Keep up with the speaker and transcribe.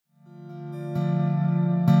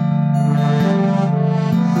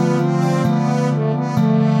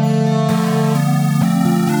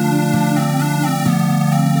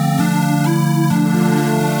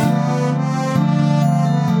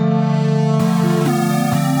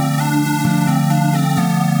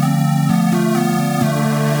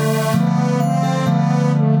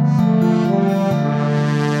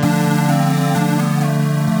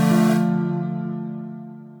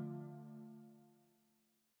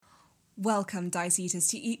Welcome, Dice Eaters,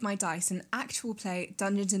 to Eat My Dice, an actual play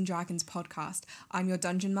Dungeons & Dragons podcast. I'm your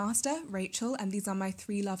Dungeon Master, Rachel, and these are my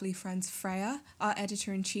three lovely friends, Freya, our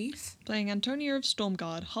Editor-in-Chief. Playing Antonia of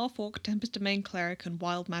Stormguard, Half-Orc, Tempest Domain Cleric, and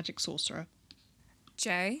Wild Magic Sorcerer.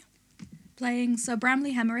 Jay. Playing Sir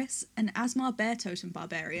Bramley Hemeris, an Asmar Bear Totem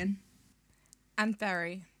Barbarian. And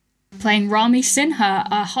Berry. Playing Rami Sinha,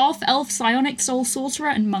 a half-elf psionic soul sorcerer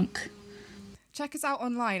and monk. Check us out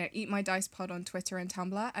online at Eat My Dice Pod on Twitter and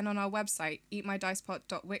Tumblr, and on our website,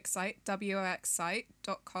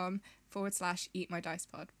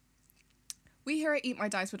 eatmydicepod.wixsite.com/eatmydicepod. We here at Eat My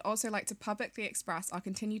Dice would also like to publicly express our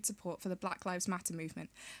continued support for the Black Lives Matter movement,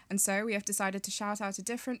 and so we have decided to shout out a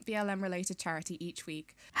different BLM-related charity each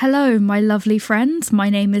week. Hello, my lovely friends. My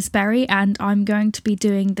name is Berry, and I'm going to be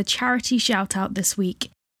doing the charity shout-out this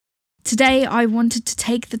week. Today, I wanted to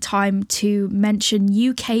take the time to mention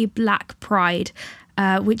UK Black Pride,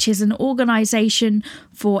 which is an organisation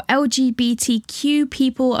for LGBTQ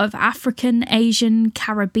people of African, Asian,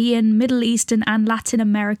 Caribbean, Middle Eastern and Latin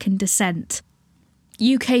American descent.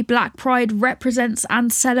 UK Black Pride represents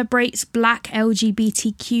and celebrates Black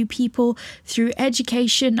LGBTQ people through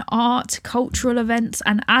education, art, cultural events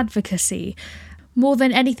and advocacy. More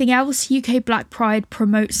than anything else, UK Black Pride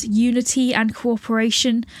promotes unity and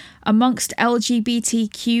cooperation amongst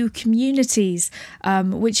LGBTQ communities,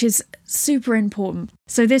 which is super important.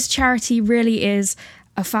 So this charity really is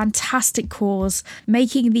a fantastic cause,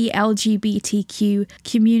 making the LGBTQ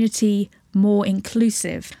community more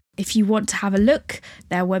inclusive. If you want to have a look,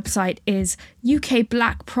 their website is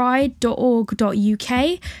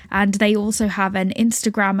ukblackpride.org.uk, and they also have an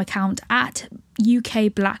Instagram account at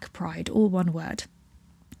UK Black Pride, all one word.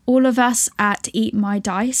 All of us at Eat My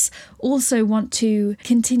Dice also want to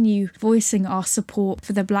continue voicing our support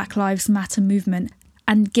for the Black Lives Matter movement.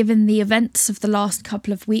 And given the events of the last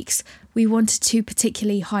couple of weeks, we wanted to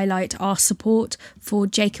particularly highlight our support for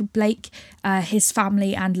Jacob Blake, his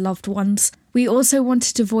family and loved ones. We also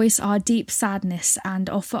wanted to voice our deep sadness and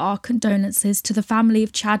offer our condolences to the family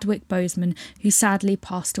of Chadwick Boseman, who sadly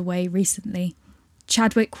passed away recently.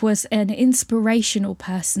 Chadwick was an inspirational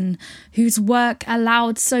person whose work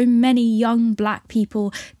allowed so many young Black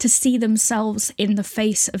people to see themselves in the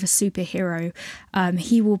face of a superhero.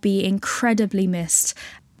 He will be incredibly missed.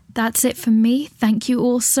 That's it from me. Thank you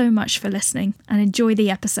all so much for listening and enjoy the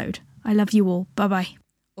episode. I love you all. Bye-bye.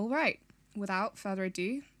 All right, without further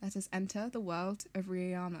ado, let us enter the world of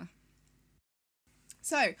Rihanna.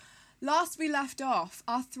 So, last we left off,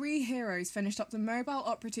 our three heroes finished up the Mobile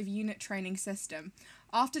Operative Unit training system.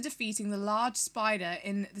 After defeating the large spider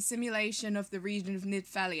in the simulation of the region of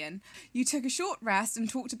Nidfelion, you took a short rest and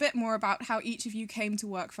talked a bit more about how each of you came to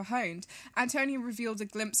work for Honed. Antonia revealed a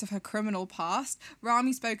glimpse of her criminal past,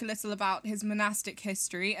 Rami spoke a little about his monastic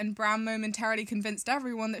history, and Bram momentarily convinced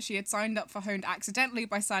everyone that she had signed up for Honed accidentally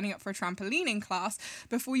by signing up for a trampolining class,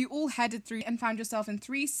 before you all headed through and found yourself in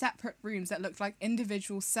three separate rooms that looked like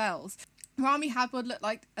individual cells. Rami had what looked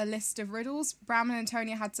like a list of riddles. Bram and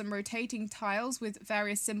Antonia had some rotating tiles with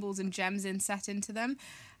various symbols and gems inset into them.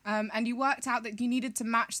 And you worked out that you needed to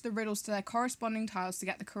match the riddles to their corresponding tiles to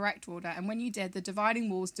get the correct order. And when you did, the dividing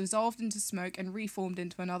walls dissolved into smoke and reformed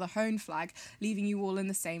into another Honed flag, leaving you all in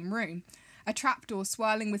the same room. A trapdoor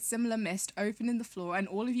swirling with similar mist opened in the floor and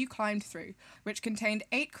all of you climbed through, which contained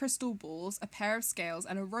 8 crystal balls, a pair of scales,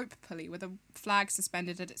 and a rope pulley with a flag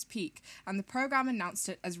suspended at its peak, and the program announced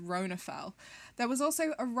it as Ronafel. There was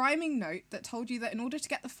also a rhyming note that told you that in order to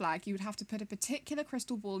get the flag, you would have to put a particular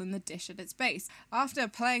crystal ball in the dish at its base. After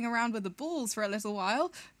playing around with the balls for a little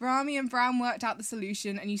while, Rami and Bram worked out the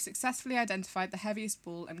solution and you successfully identified the heaviest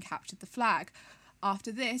ball and captured the flag.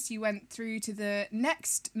 After this, you went through to the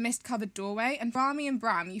next mist-covered doorway, and Rami and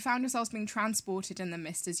Bram, you found yourselves being transported in the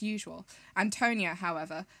mist as usual. Antonia,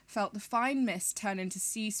 however, felt the fine mist turn into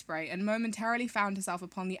sea spray and momentarily found herself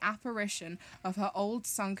upon the apparition of her old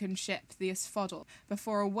sunken ship, the Asphodel,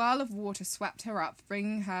 before a whirl of water swept her up,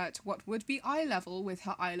 bringing her to what would be eye level with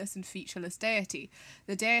her eyeless and featureless deity.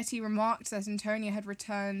 The deity remarked that Antonia had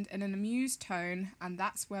returned in an amused tone, and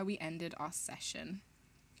that's where we ended our session.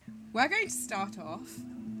 We're going to start off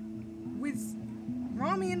with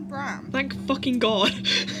Rami and Bram. Thank fucking God.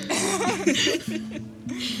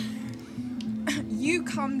 You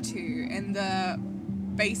come to in the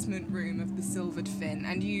basement room of the Silvered Fin,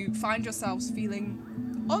 and you find yourselves feeling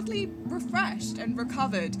oddly refreshed and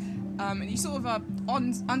recovered, and you sort of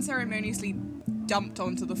unceremoniously dumped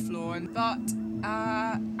onto the floor, but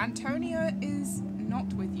Antonia is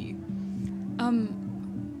not with you.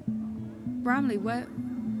 Bramley, where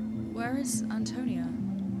is Antonia?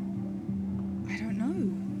 I don't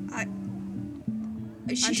know.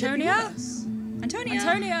 She should be with Antonia? us. Antonia?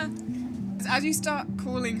 Antonia? as you start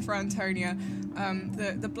calling for Antonia,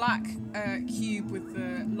 the black cube with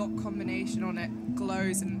the lock combination on it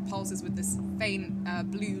glows and pulses with this faint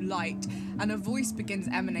blue light, and a voice begins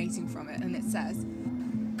emanating from it, and it says,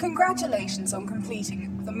 "Congratulations on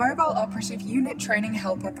completing the Mobile Operative Unit Training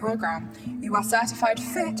Helper program. You are certified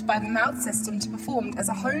fit by the Mouth System to perform as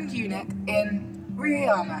a honed unit in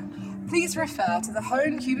Ryama. Please refer to the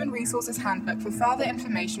Honed Human Resources Handbook for further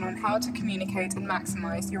information on how to communicate and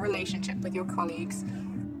maximize your relationship with your colleagues."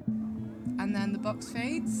 And then the box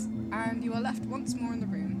fades, and you are left once more in the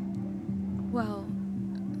room. Well,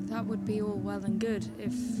 that would be all well and good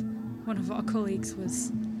if one of our colleagues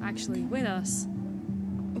was actually with us.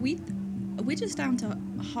 We're just down to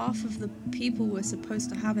half of the people we're supposed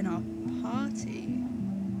to have in our party.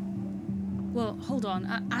 Well, hold on.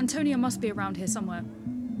 Antonia must be around here somewhere.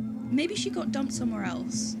 Maybe she got dumped somewhere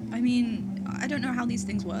else. I mean, I don't know how these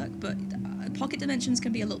things work, but pocket dimensions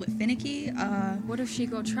can be a little bit finicky. What if she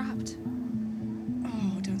got trapped?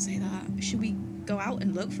 Oh, don't say that. Should we go out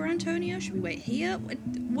and look for Antonia? Should we wait here?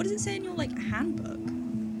 What does it say in your, handbook?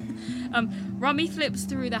 Rami flips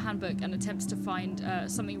through the handbook and attempts to find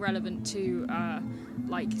something relevant to,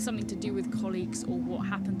 something to do with colleagues or what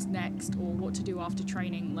happens next or what to do after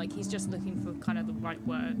training. He's just looking for kind of the right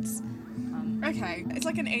words. Okay, it's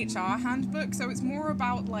like an HR handbook, so it's more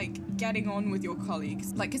about, getting on with your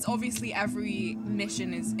colleagues. Because obviously every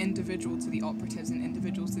mission is individual to the operatives and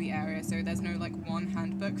individual to the area, so there's no, one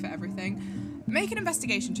handbook for everything. Make an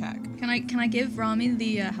investigation check. Can I give Rami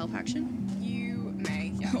the help action? You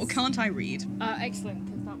may, yes. Or can't I read? Excellent,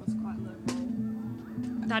 because that was quite a low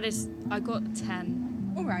roll. That is, I got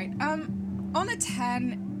 10. Alright, on a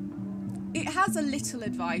 10, it has a little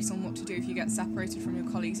advice on what to do if you get separated from your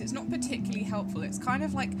colleagues. It's not particularly helpful. It's kind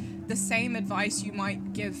of like the same advice you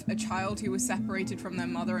might give a child who was separated from their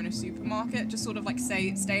mother in a supermarket. Just sort of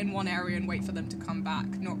say, stay in one area and wait for them to come back.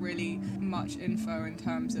 Not really much info in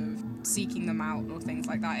terms of seeking them out or things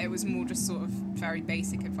like that. It was more just sort of very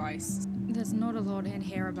basic advice. There's not a lot in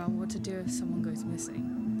here about what to do if someone goes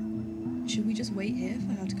missing. Should we just wait here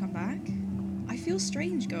for her to come back? I feel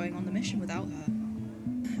strange going on the mission without her.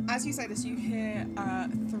 As you say this, you hear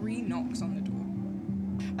 3 knocks on the door.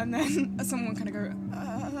 And then someone kind of go,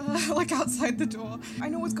 outside the door. "I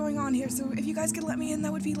know what's going on here, so if you guys could let me in,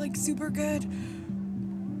 that would be, super good."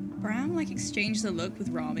 Bram, exchanged a look with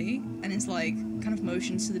Rami and is, kind of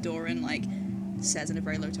motions to the door and, says in a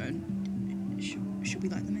very low tone, Should we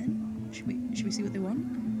let them in? Should we see what they want?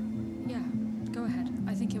 Yeah, go ahead.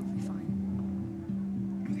 I think it'll be fine.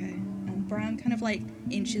 Okay. And Bram kind of,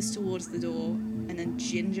 inches towards the door and then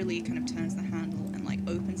gingerly kind of turns the handle and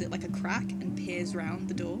opens it like a crack and peers round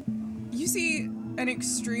the door. You see an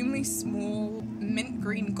extremely small mint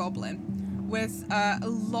green goblin with a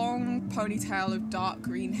long ponytail of dark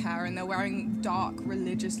green hair, and they're wearing dark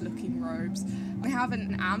religious looking robes. They have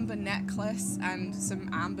an amber necklace and some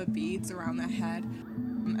amber beads around their head,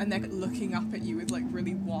 and they're looking up at you with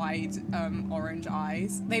really wide orange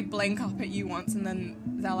eyes. They blink up at you once and then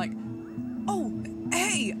they're like, "Oh,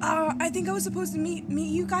 hey, I think I was supposed to meet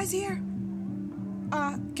you guys here.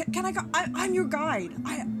 Can I go? I'm your guide.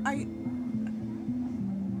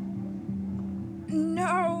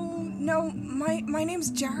 No, my name's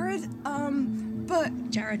Jared, but...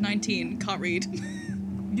 Jared, 19, can't read.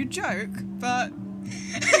 You joke, but...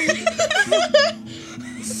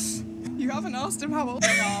 You haven't asked him how old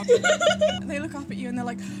they are. They look up at you and they're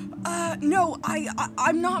like, no,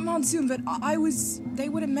 I'm not Monsoon, but they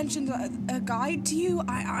would have mentioned a guide to you.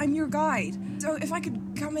 I'm your guide. So if I could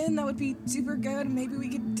come in, that would be super good. Maybe we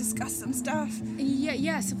could discuss some stuff. Yeah,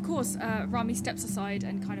 yes, of course. Rami steps aside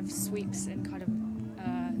and kind of sweeps and kind of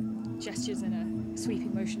gestures in a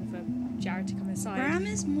sweeping motion for Jared to come inside. Bram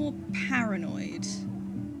is more paranoid.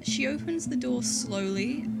 She opens the door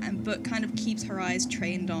slowly, but kind of keeps her eyes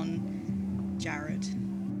trained on Jared.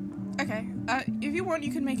 Okay, if you want,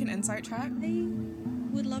 you can make an insight check. I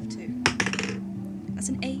would love to. That's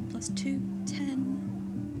an 8 plus 2,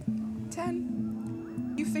 10.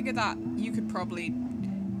 10. You figure that you could probably...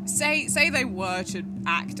 Say they were to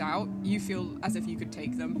act out, you feel as if you could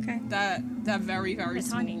take them. Okay. They're very, very They're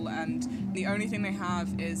small, tiny. And the only thing they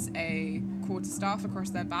have is a quarterstaff across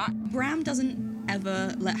their back. Bram doesn't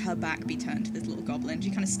ever let her back be turned to this little goblin. She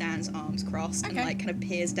kind of stands arms crossed and Okay. kind of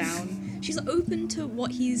peers down. She's open to what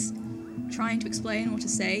he's trying to explain or to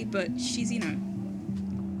say, but she's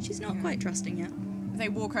not quite trusting yet. They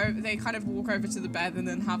kind of walk over to the bed and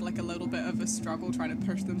then have a little bit of a struggle trying to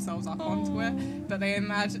push themselves up onto it, but they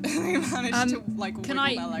manage to wiggle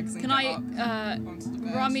their legs and get up onto the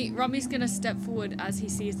bed. Rami's gonna step forward as he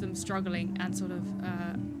sees them struggling and sort of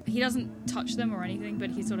he doesn't touch them or anything,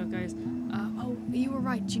 but he sort of goes, "Oh, are you all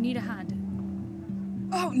right? Do you need a hand?"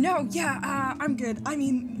 Oh, no, yeah, I'm good. I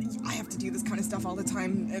mean, I have to do this kind of stuff all the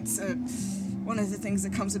time. It's one of the things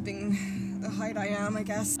that comes with being the height I am, I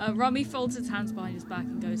guess. Rami folds his hands behind his back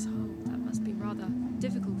and goes, "Oh, that must be rather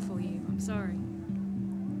difficult for you. I'm sorry."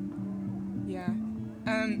 Yeah.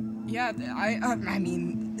 I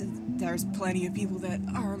mean, there's plenty of people that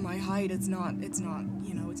are my height. It's not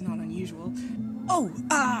unusual. Oh,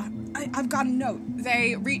 I've got a note.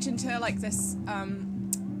 They reach into, like, this,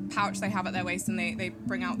 pouch they have at their waist, and they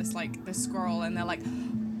bring out this, like, this scroll, and they're like,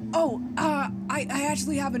 "Oh, I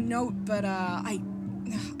actually have a note, but, I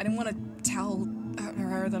didn't want to tell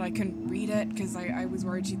her that I couldn't read it, because I was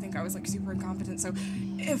worried she'd think I was, like, super incompetent, so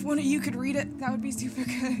if one of you could read it, that would be super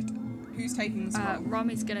good." Who's taking the scroll?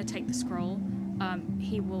 Rami's gonna take the scroll.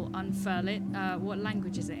 He will unfurl it. What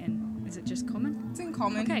language is it in? Is it just common? It's in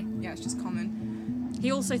common. Okay. Yeah, it's just common.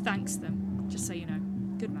 He also thanks them, just so you know.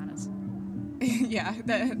 Good manners. Yeah,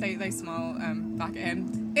 they smile back at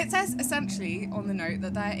him. It says essentially on the note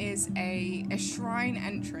that there is a shrine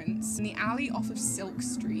entrance in the alley off of Silk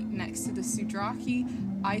Street next to the Sudraki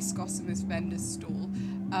Ice Gossamer's vendor's stall.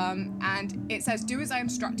 And it says, "Do as I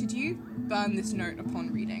instructed you, burn this note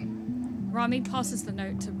upon reading." Rami passes the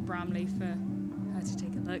note to Bramley for her to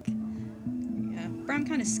take a look. Yeah, Bram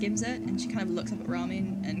kind of skims it, and she kind of looks up at Rami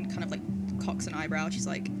and kind of like cocks an eyebrow. She's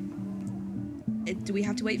like, "Do we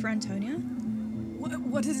have to wait for Antonia?"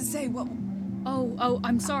 What does it say? What? Oh,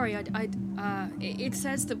 I'm sorry. It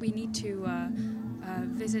says that we need to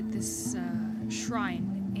visit this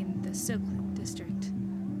shrine in the Silk District.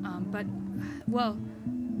 But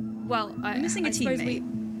I'm missing a suppose teammate.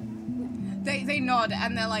 They nod,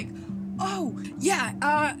 and they're like, "Oh,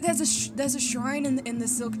 yeah, there's a shrine in the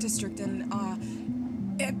Silk District, and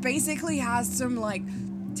it basically has some, like,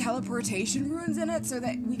 teleportation runes in it so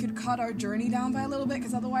that we could cut our journey down by a little bit,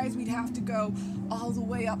 because otherwise we'd have to go all the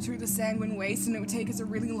way up through the Sanguine Waste, and it would take us a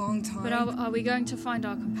really long time." But are we going to find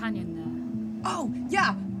our companion there? Oh,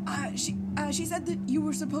 yeah, she said that you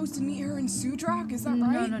were supposed to meet her in Sudrak, is that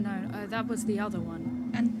right? No, that was the other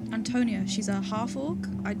one. And Antonia, she's a half-orc.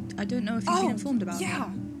 I don't know if you've been informed about yeah.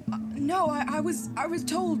 her. No, I was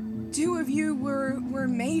told two of you were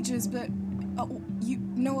mages, but you,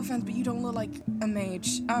 no offense, but you don't look like a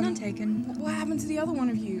mage. None taken. What happened to the other one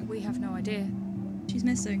of you? We have no idea. She's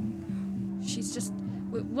missing. She's just...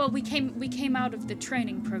 Well, we came out of the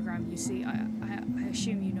training program, you see. I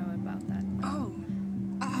assume you know about that. Oh.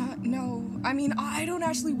 No. I mean, I don't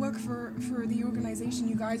actually work for the organization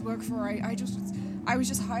you guys work for. I was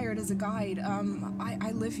just hired as a guide.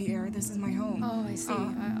 I live here. This is my home. Oh, I see.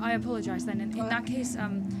 I apologize then. In that case,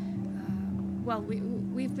 well,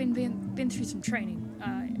 we've been through some training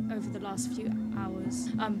over the last few hours.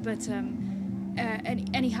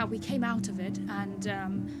 Anyhow, we came out of it, and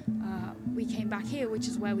we came back here, which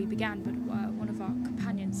is where we began, but one of our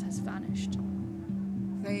companions has vanished.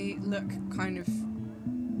 They look kind of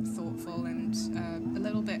thoughtful and a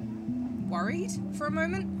little bit worried for a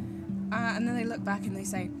moment, and then they look back and they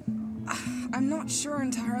say, "I'm not sure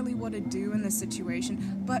entirely what to do in this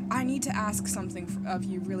situation, but I need to ask something of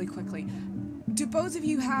you really quickly. Do both of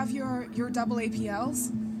you have your double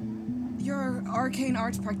APLs? Your Arcane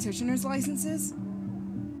Arts Practitioner's licenses?"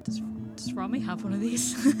 Does Rami have one of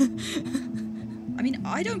these? I mean,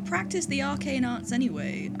 I don't practice the arcane arts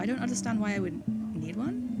anyway. I don't understand why I would need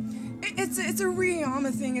one. It's a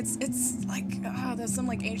Riyama thing. It's like there's some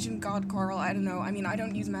like ancient god coral. I don't know. I mean, I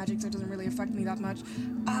don't use magic, so it doesn't really affect me that much.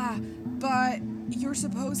 But you're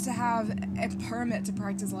supposed to have a permit to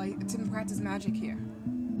practice magic here.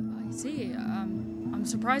 I see. I'm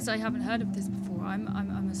surprised I haven't heard of this before. I'm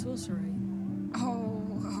a sorcerer.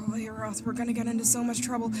 Oh, Eros, we're gonna get into so much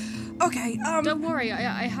trouble. Okay. Don't worry.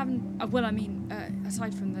 I haven't. Well, I mean,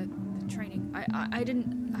 aside from the training, I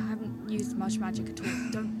haven't used much magic at all.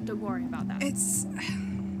 Don't worry about that.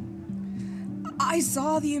 I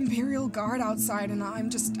saw the Imperial Guard outside, and I'm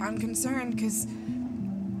concerned because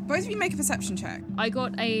both of you make a perception check. I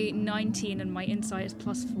got a 19, and my insight is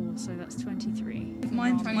 +4, so that's 23.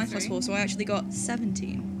 Mine's +4, so I actually got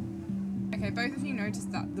 17. Okay, both of you notice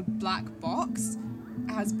that the black box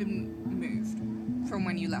has been moved from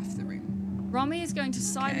when you left the room. Rami is going to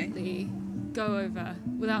silently go over,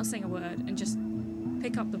 without saying a word, and just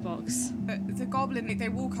pick up the box. The goblin, they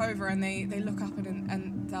walk over and they look up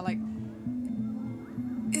and they're like,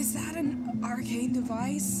 "Is that an arcane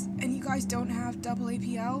device? And you guys don't have double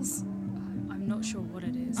APLs?" I'm not sure what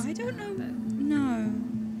it is. I don't know. But No.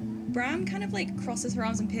 Bram kind of like crosses her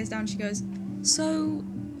arms and peers down. She goes, "So,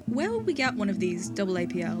 where would we get one of these double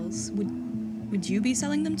APLs? Would you be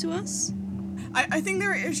selling them to us?" I think they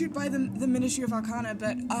were issued by the Ministry of Arcana,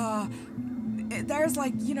 but there's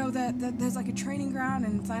like, you know, there's like a training ground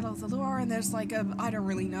inside of the lore, and there's like I don't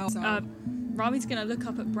really know. So. Rami's gonna look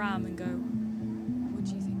up at Bram and go, "What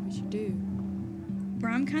do you think we should do?"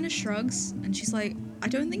 Bram kind of shrugs, and she's like, I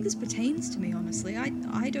don't think this pertains to me, honestly.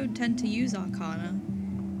 I don't tend to use Arcana.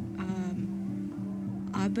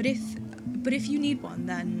 But if you need one,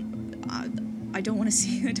 then I don't want to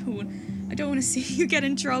see I don't want to see you get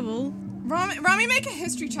in trouble. Rami, make a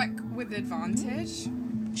history check with advantage.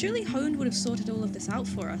 Surely Honed would have sorted all of this out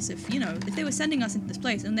for us if they were sending us into this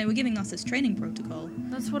place and they were giving us this training protocol.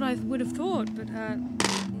 That's what I would have thought, but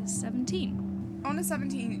it's 17. On a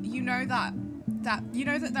 17, you know that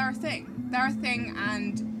they're a thing. They're a thing,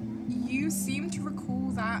 and you seem to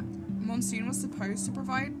recall that Monsoon was supposed to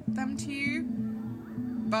provide them to you,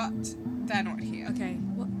 but they're not here. Okay,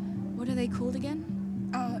 what are they called again?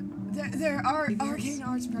 There are arcane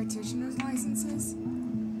arts practitioners licenses.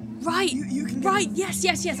 Right. You can get right. them.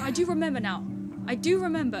 Yes. I do remember now. I do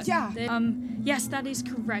remember. Yeah. Yes, that is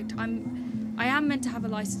correct. I am meant to have a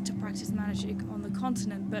license to practice magic on the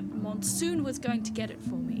continent, but Monsoon was going to get it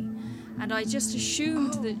for me, and I just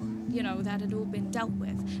assumed that that had all been dealt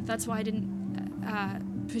with. That's why I didn't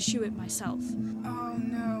pursue it myself. Oh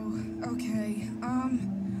no. Okay.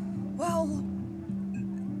 Well,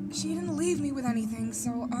 she didn't leave me with anything,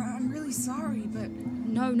 so I'm really sorry, but...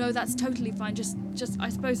 No, that's totally fine. Just I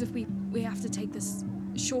suppose if we have to take this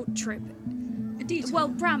short trip... A detour. Well,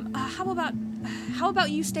 Bram, how about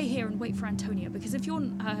you stay here and wait for Antonia? Because if you're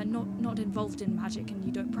not involved in magic and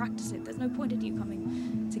you don't practice it, there's no point in you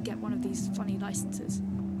coming to get one of these funny licenses.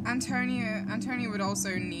 Antonia would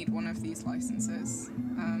also need one of these licenses.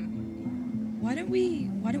 Why don't we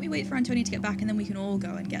wait for Antonia to get back and then we can all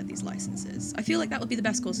go and get these licenses? I feel like that would be the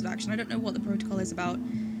best course of action. I don't know what the protocol is about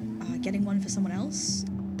getting one for someone else.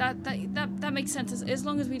 That makes sense. As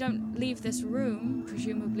long as we don't leave this room,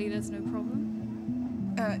 presumably there's no problem.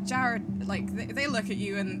 Jared, like, they look at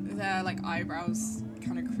you and their, like, eyebrows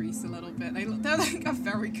kind of crease a little bit. They're like a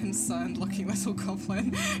very concerned looking little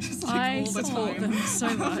goblin, just like I all the support time. them so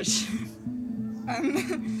much.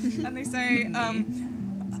 And they say,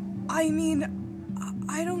 I mean,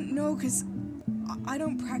 I don't know, because I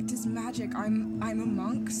don't practice magic. I'm a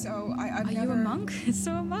monk, so I've Are never... you a monk?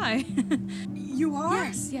 So am I. You are?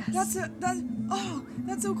 Yes. That's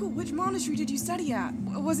so cool. Which monastery did you study at?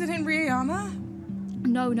 Was it in Ryayama?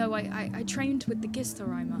 No, I trained with the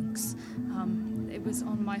Githzerai monks. It was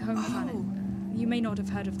on my home planet. You may not have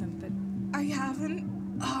heard of them, but... I haven't.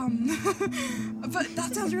 But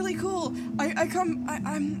that sounds really cool. I'm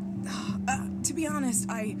to be honest,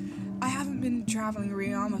 I haven't been traveling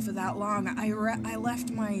Ryayama for that long. I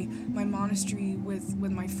left my monastery with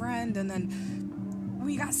my friend, and then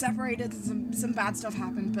we got separated. Some bad stuff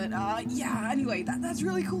happened, but yeah. Anyway, that's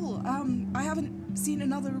really cool. I haven't seen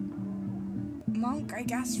another monk, I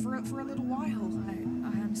guess, for a little while.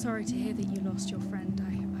 I am sorry to hear that you lost your friend.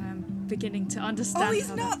 I am beginning to understand he's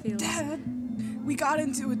how not that feels. dead. We got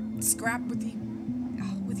into a scrap with the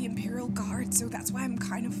Imperial Guard, so that's why I'm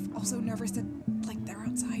kind of also nervous that, like, they're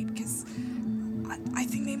outside, because I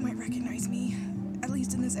think they might recognize me, at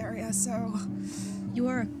least in this area, so... You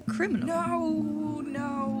are a criminal?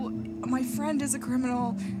 No, my friend is a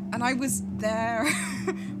criminal, and I was there.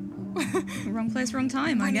 Wrong place, wrong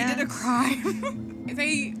time, I guess. needed a crime.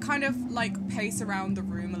 They kind of, like, pace around the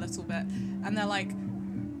room a little bit, and they're like,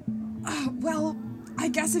 well, I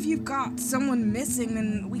guess if you've got someone missing,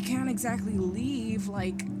 then we can't exactly leave.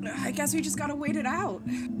 Like, I guess we just gotta wait it out.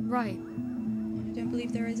 Right. I don't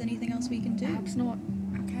believe there is anything else we can do. Perhaps not.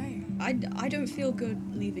 Okay. I don't feel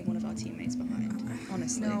good leaving one of our teammates behind,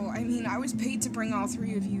 honestly. No, I mean, I was paid to bring all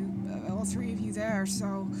three of you there,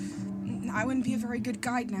 so I wouldn't be a very good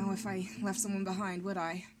guide now if I left someone behind, would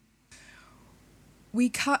I? We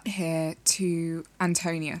cut here to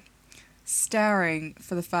Antonia, staring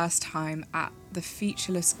for the first time at the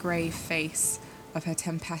featureless grey face of her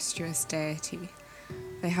tempestuous deity.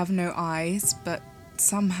 They have no eyes, but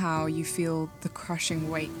somehow you feel the crushing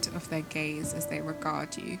weight of their gaze as they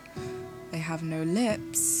regard you. They have no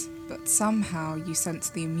lips, but somehow you sense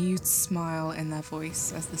the amused smile in their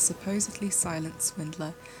voice as the supposedly silent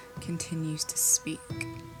swindler continues to speak.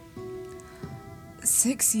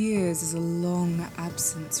 6 years is a long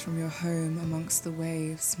absence from your home amongst the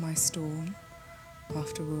waves, my storm.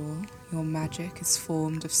 After all, your magic is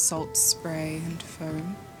formed of salt spray and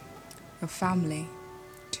foam. Your family,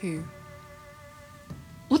 too.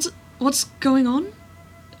 What's going on?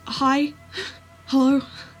 Hi? Hello?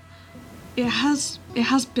 It has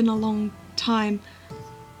been a long time.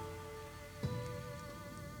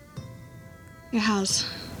 It has.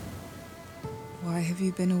 Why have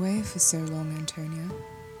you been away for so long, Antonia?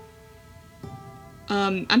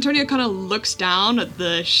 Antonia kind of looks down at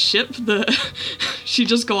the ship that she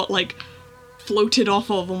just got, like, floated off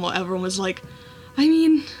of and whatever, and was like, I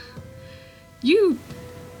mean, you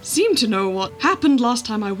seem to know what happened last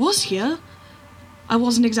time I was here. I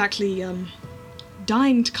wasn't exactly,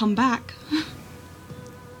 dying to come back.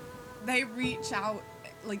 They reach out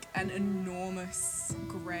like an enormous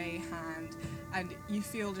grey hand, and you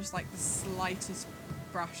feel just like the slightest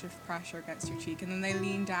brush of pressure against your cheek, and then they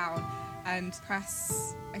lean down and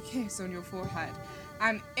press a kiss on your forehead,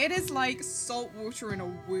 and it is like salt water in a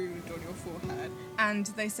wound on your forehead, and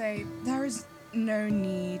they say, there is no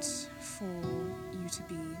need for you to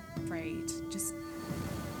be afraid. Just,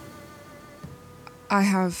 I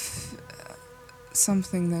have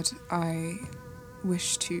something that I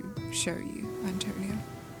wish to show you, Antonia.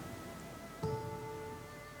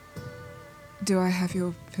 Do I have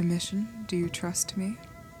your permission? Do you trust me?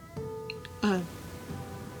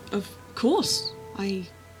 Of course. I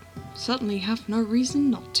certainly have no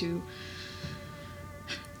reason not to.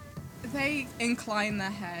 They incline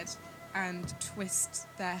their head and twist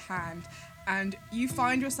their hand, and you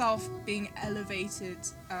find yourself being elevated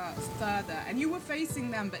further, and you were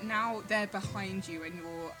facing them, but now they're behind you and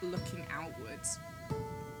you're looking outwards.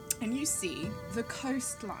 And you see the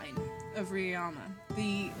coastline of Riama,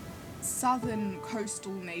 the southern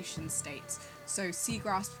coastal nation states. So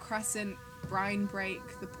Seagrasp Crescent,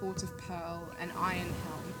 Brinebrake, the Port of Pearl, and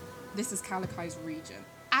Ironhelm. This is Kalakai's region.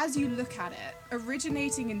 As you look at it,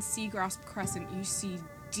 originating in Seagrasp Crescent, you see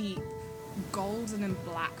deep golden and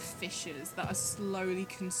black fissures that are slowly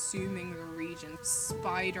consuming the region,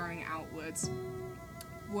 spidering outwards,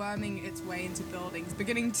 worming its way into buildings,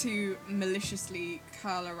 beginning to maliciously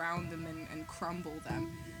curl around them and crumble them.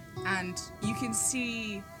 And you can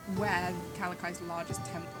see where Kalakai's largest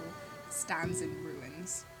temple stands in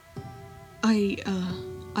ruins.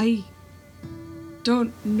 I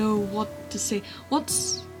don't know what to say.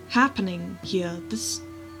 What's happening here? This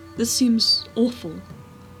seems awful.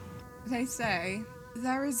 They say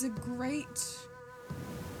there is a great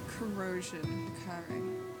corrosion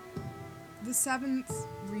occurring. The 7th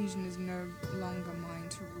region is no longer mine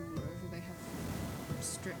to rule over. They have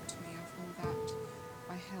stripped me of all that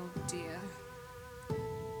I held dear.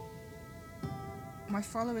 My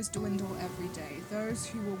followers dwindle every day. Those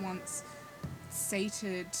who were once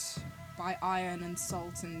sated by iron and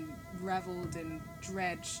salt and revelled in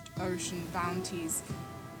dredged ocean bounties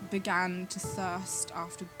began to thirst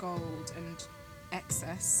after gold and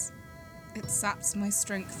excess. It saps my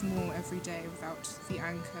strength more every day without the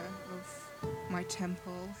anchor of my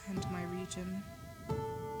temple and my region.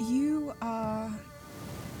 You are,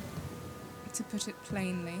 to put it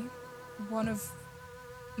plainly, one of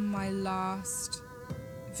my last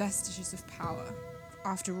vestiges of power.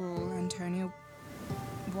 After all, Antonia,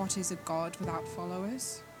 what is a god without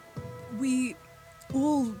followers? We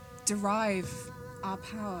all derive our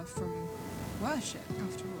power from worship,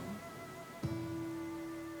 after all.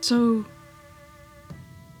 So,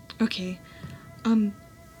 okay,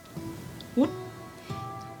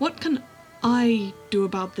 what can I do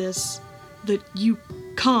about this that you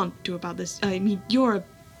can't do about this? I mean, you're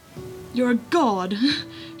a god.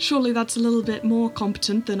 Surely that's a little bit more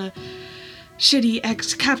competent than a shitty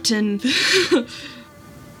ex-captain.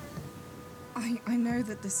 I know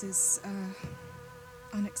that this is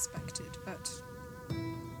unexpected, but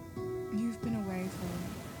you've been away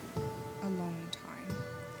for a long time.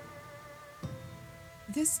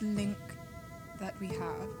 This link that we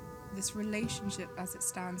have, this relationship as it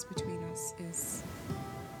stands between us, is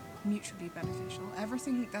mutually beneficial.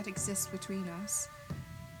 Everything that exists between us,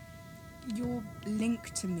 your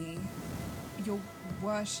link to me, your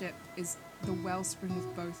worship is the wellspring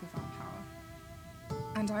of both of our power.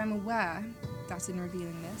 And I am aware that in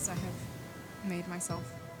revealing this, I have made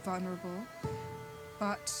myself vulnerable,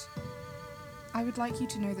 but I would like you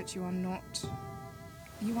to know that you are not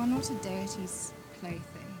a deity's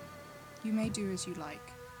plaything. You may do as you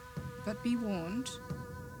like, but be warned,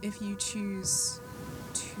 if you choose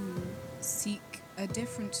to seek a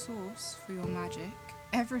different source for your magic,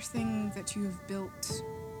 everything that you have built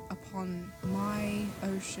upon my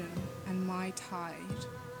ocean and my tide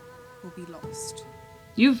will be lost.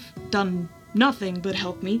 You've done nothing but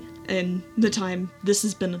help me in the time this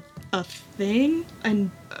has been a thing,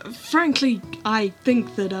 and frankly, I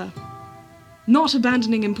think that not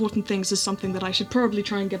abandoning important things is something that I should probably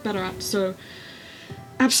try and get better at, so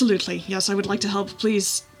absolutely, yes, I would like to help.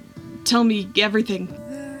 Please tell me everything.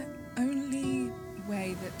 The only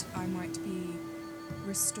way that I might be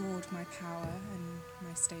restored my power and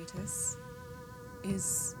my status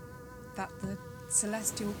is that the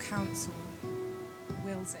Celestial Council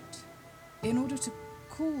wills it. In order to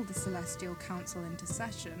call the Celestial Council into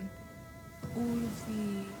session, all of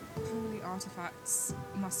the holy artifacts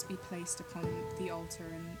must be placed upon the altar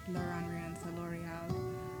in Loranria and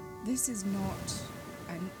Thaloriel. This is not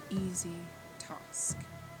an easy task,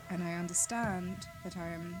 and I understand that I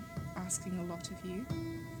am asking a lot of you,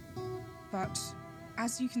 but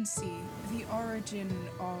as you can see, the origin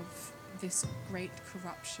of this great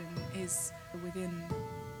corruption is within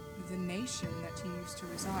the nation that you used to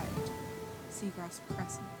reside, Seagrass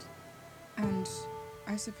Crescent. And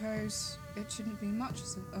I suppose it shouldn't be much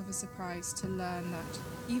of a surprise to learn that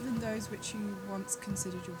even those which you once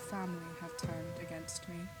considered your family have turned against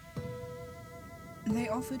me. They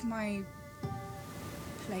offered my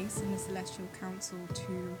place in the Celestial Council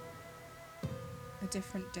to a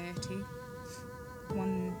different deity,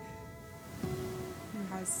 one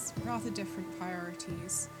who has rather different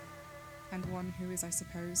priorities, and one who is, I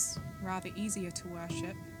suppose, rather easier to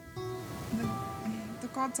worship. The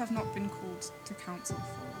gods have not been called to council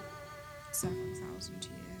for several thousand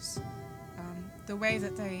years. The way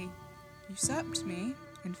that they usurped me,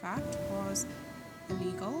 in fact, was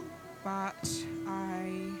illegal, but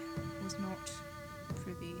I was not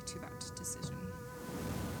privy to that decision.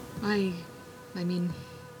 I mean,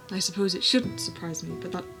 I suppose it shouldn't surprise me,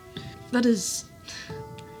 but that is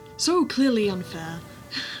so clearly unfair.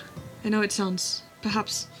 I know it sounds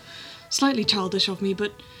perhaps slightly childish of me,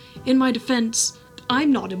 but in my defense,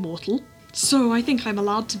 I'm not immortal, so I think I'm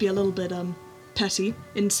allowed to be a little bit petty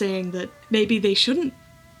in saying that maybe they shouldn't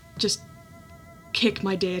just kick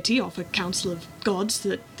my deity off a council of gods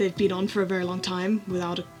that they've been on for a very long time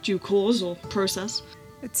without a due cause or process.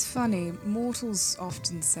 It's funny, mortals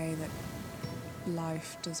often say that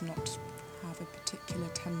life does not have a particular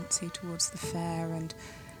tendency towards the fair, and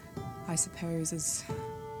I suppose as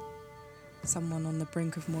someone on the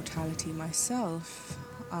brink of mortality myself,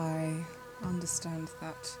 I understand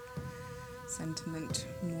that sentiment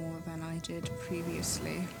more than I did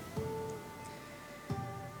previously.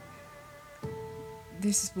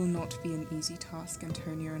 This will not be an easy task,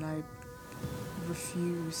 Antonia, and I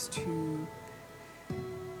refuse to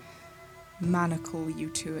manacle you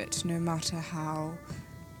to it, no matter how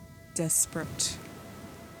desperate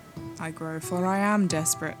I grow, for I am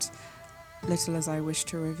desperate. Little as I wish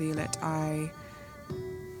to reveal it, I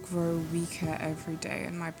grow weaker every day,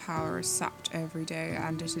 and my power is sapped every day,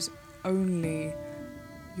 and it is only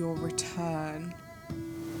your return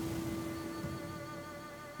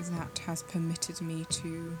that has permitted me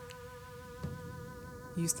to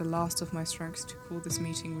use the last of my strength to call this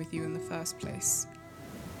meeting with you in the first place,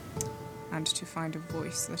 and to find a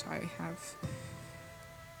voice that I have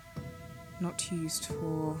not used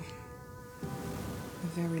for a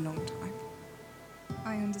very long time.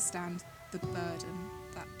 I understand the burden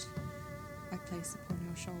that I place upon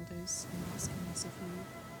your shoulders in asking this of you.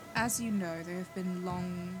 As you know, they have been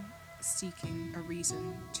long seeking a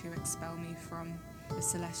reason to expel me from the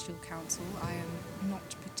Celestial Council. I am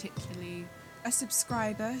not particularly a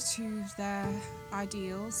subscriber to their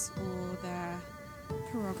ideals or their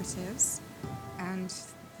prerogatives, and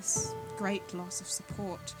this great loss of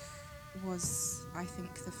support was, I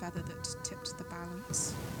think, the feather that tipped the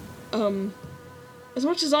balance. As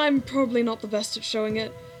much as I'm probably not the best at showing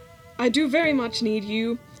it, I do very much need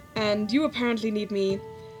you, and you apparently need me,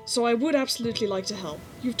 so I would absolutely like to help.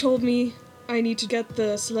 You've told me I need to get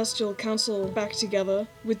the Celestial Council back together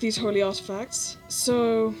with these holy artifacts,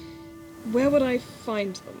 so where would I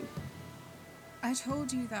find them? I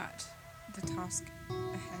told you that the task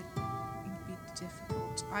ahead would be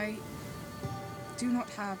difficult. I do not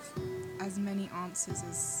have as many answers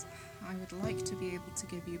as I would like to be able to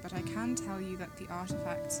give you, but I can tell you that the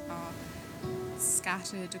artifacts are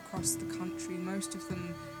scattered across the country, most of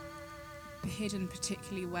them hidden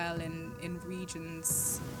particularly well in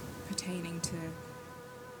regions pertaining to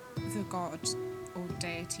the god or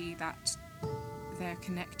deity that they're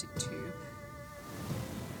connected to.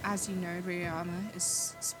 As you know, Riama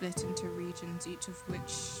is split into regions, each of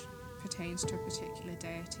which pertains to a particular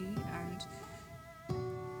deity, and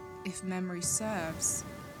if memory serves,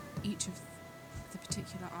 each of the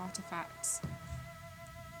particular artifacts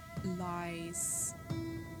lies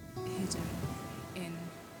hidden in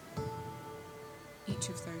each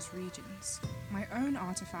of those regions. My own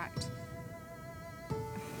artifact, I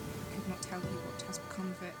could not tell you what has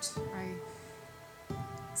become of it. I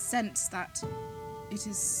sense that it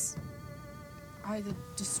is either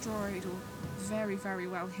destroyed or very, very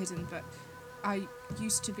well hidden, but I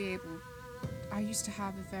used to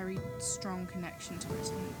have a very strong connection to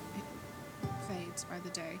it, and it fades by the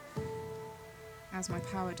day, as my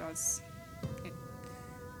power does. it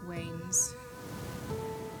wanes.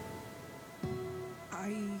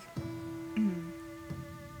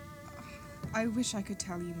 I wish I could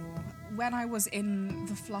tell you more. When I was in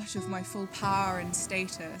the flush of my full power and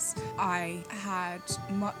status, I had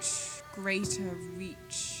much greater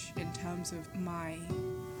reach in terms of my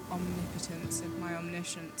omnipotence and my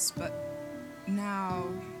omniscience, but now,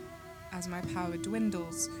 as my power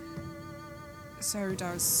dwindles, so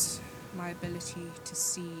does my ability to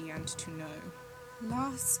see and to know.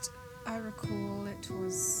 Last I recall, it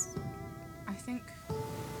was, I think,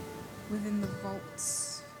 within the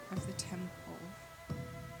vaults of the temple.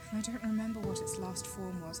 I don't remember what its last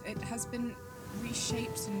form was. It has been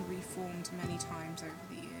reshaped and reformed many times over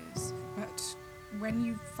the years, but when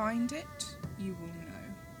you find it, you will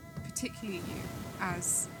know. Particularly you,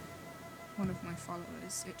 as one of my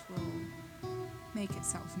followers, it will make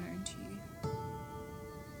itself known to you.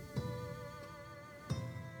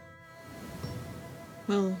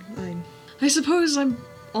 Well, I suppose I'm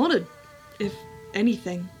honored, if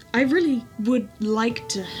anything. I really would like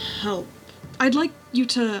to help. I'd like you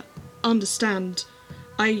to understand,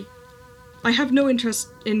 I have no interest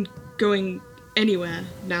in going anywhere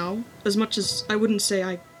now, as much as I wouldn't say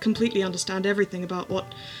I completely understand everything about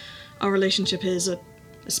what our relationship is,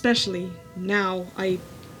 especially now. I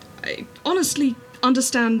honestly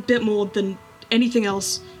understand a bit more than anything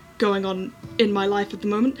else going on in my life at the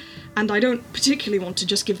moment, and I don't particularly want to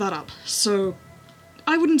just give that up. So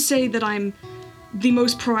I wouldn't say that I'm the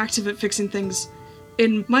most proactive at fixing things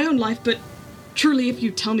in my own life, but truly, if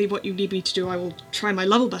you tell me what you need me to do, I will try my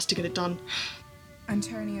level best to get it done.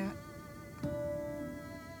 Antonia,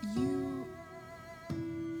 you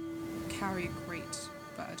carry a great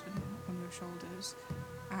burden on your shoulders,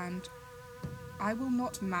 and I will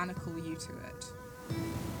not manacle you to it.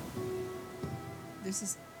 This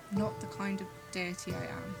is not the kind of deity I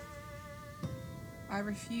am. I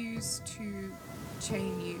refuse to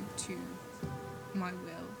chain you to my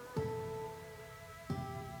will.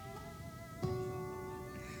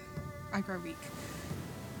 I grow weak.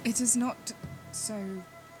 It is not so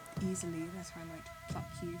easily that I might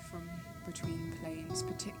pluck you from between planes,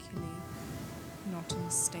 particularly not in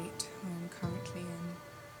the state I am currently in.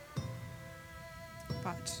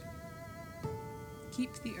 But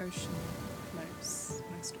keep the ocean close,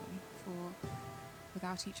 my storm, for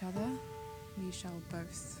without each other, we shall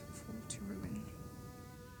both fall to ruin.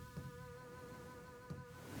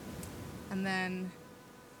 And then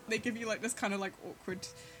they give you like this kind of like awkward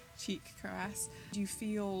cheek caress. You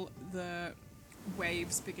feel the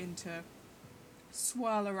waves begin to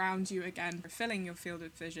swirl around you again, filling your field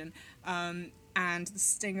of vision, and the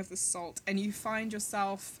sting of the salt, and you find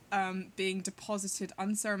yourself being deposited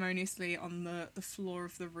unceremoniously on the floor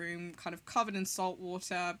of the room, kind of covered in salt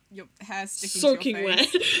water, your hair sticking to your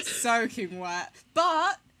face. Soaking wet.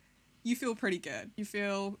 But you feel pretty good. You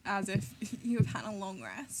feel as if you have had a long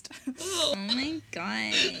rest. Oh my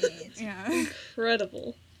god. Yeah.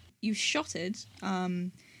 Incredible. You shotted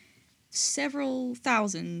several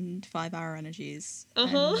thousand 5-hour energies.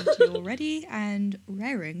 And you're ready and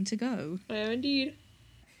raring to go. I am indeed.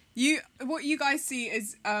 What you guys see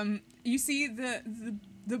is you see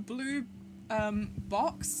the blue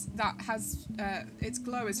box that has its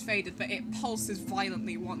glow is faded, but it pulses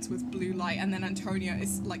violently once with blue light, and then Antonia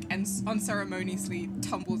is like unceremoniously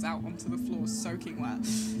tumbles out onto the floor soaking wet.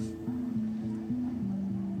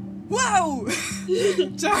 Whoa!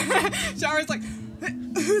 Jared's like,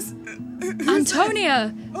 who's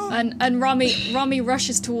Antonia! Oh. And Rami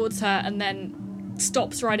rushes towards her and then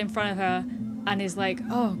stops right in front of her and is like,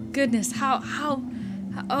 oh goodness, how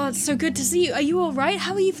oh, it's so good to see you. Are you alright?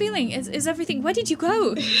 How are you feeling? Is everything, where did you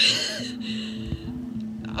go?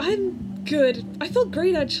 I'm good. I feel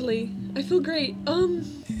great, actually. I feel great. A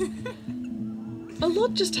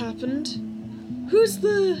lot just happened. Who's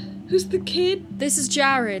the kid? This is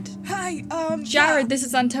Jared. Hi, Jared, this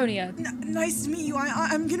is Antonia. Nice to meet you.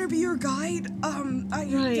 I'm gonna be your guide.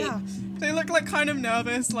 Right. Yeah. They look like kind of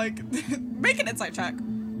nervous, like, make an insight check.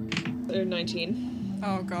 They're 19.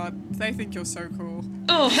 Oh god, they think you're so cool.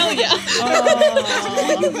 Oh, hell yeah.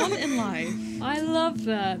 What you want in life. I love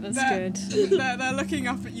that. That's good. They're looking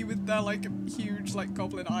up at you with their, like, huge, like,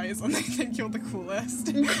 goblin eyes, and they think you're the coolest.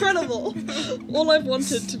 Incredible. All I've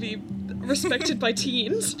wanted to be respected by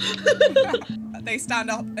teens. They stand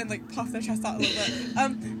up and, like, puff their chest out a little bit.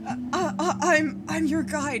 I'm your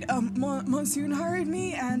guide. Monsoon hired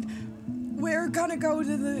me, and we're gonna go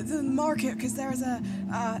to the market, because there's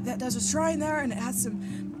a shrine there, and it has some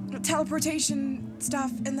teleportation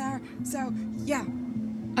stuff in there, so, yeah.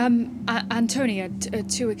 Antonia,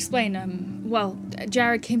 to explain, well,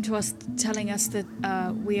 Jared came to us telling us that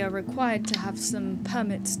we are required to have some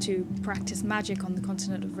permits to practice magic on the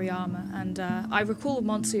continent of Riama, and I recall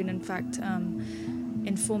Monsoon, in fact,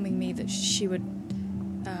 informing me that she would,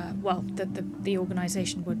 that the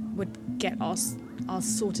organisation would get ours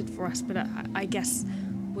sorted for us, but I guess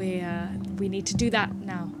we need to do that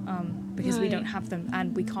now, because we don't have them,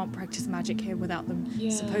 and we can't practice magic here without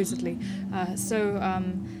them, supposedly.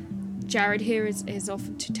 Jared here is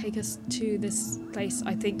offered to take us to this place,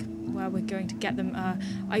 I think, where we're going to get them.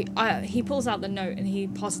 He pulls out the note and he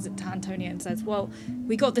passes it to Antonia and says, well,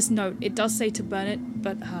 we got this note. It does say to burn it,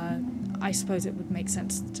 but I suppose it would make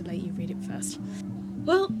sense to let you read it first.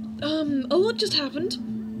 Well, a lot just happened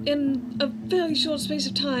in a fairly short space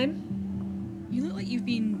of time. You look like you've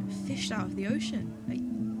been fished out of the ocean. Are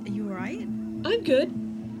you alright? I'm good.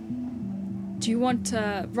 Do you want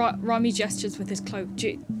Rami gestures with his cloak?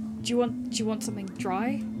 Do you want something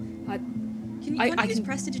dry? Can you use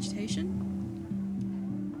prestidigitation?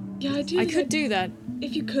 Yeah, I do. I could do that.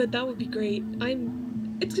 If you could, that would be great.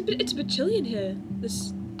 It's a bit chilly in here.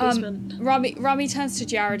 This basement. Rami turns to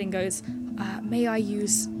Jared and goes, may I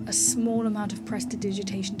use a small amount of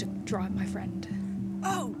prestidigitation to dry my friend?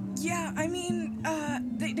 Oh, yeah, I mean,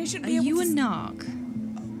 they should be Are able you to... a narc?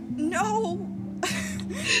 No!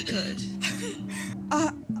 Good.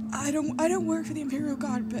 I don't work for the Imperial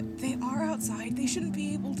Guard, but they are outside. They shouldn't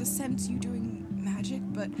be able to sense you doing magic,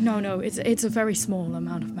 but... No, it's a very small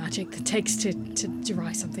amount of magic that takes to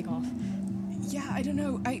dry something off. Yeah, I don't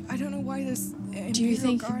know. I don't know why there's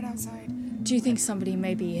Imperial Guard outside. Do you think somebody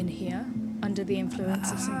may be in here under the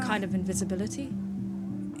influence of some kind of invisibility?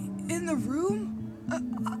 In the room?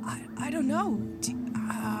 I don't know.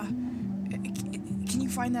 Can you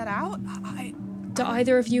find that out? Do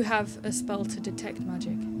either of you have a spell to detect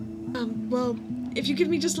magic? Well, if you give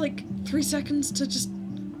me just 3 seconds to just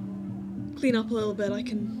clean up a little bit, I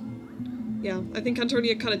can... Yeah, I think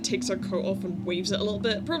Antonia kind of takes her coat off and waves it a little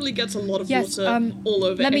bit. Probably gets a lot of water all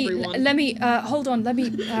over everyone. Let me, hold on,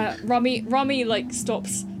 Rami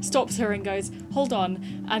stops her and goes, hold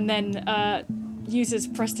on, and then, uses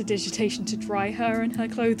prestidigitation to dry her and her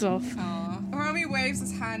clothes off. Rami waves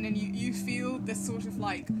his hand and you feel this sort of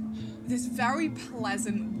this very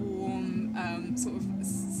pleasant, warm, sort of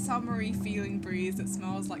summery feeling breeze that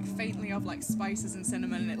smells faintly of spices and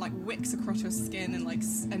cinnamon, and it wicks across your skin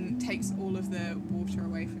and takes all of the water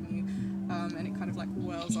away from you, and it kind of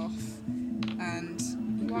whirls off, and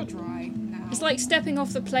you are dry now. It's like stepping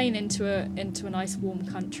off the plane into a nice warm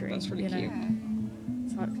country. That's really cute. Yeah.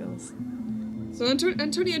 That's how it feels. So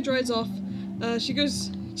Antonia dries off. She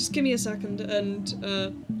goes, just give me a second, and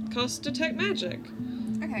cast Detect Magic.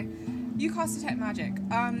 Okay, you cast Detect Magic.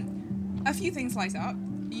 A few things light up.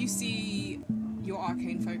 You see your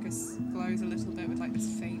arcane focus glows a little bit with this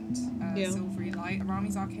faint silvery light.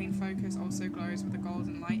 Rami's arcane focus also glows with a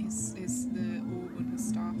golden light. The orb on his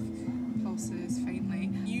staff pulses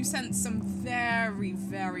faintly. You sense some very,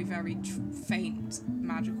 very, very faint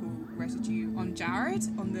magical residue on Jared,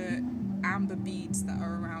 on the amber beads that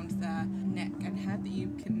are around their neck and head that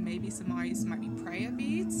you can maybe surmise might be prayer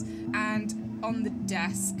beads. And on the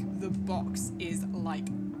desk, the box is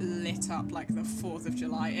lit up like the 4th of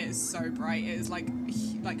July. It is so bright. It is like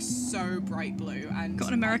so bright blue. And got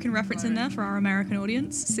an American reference in there for our American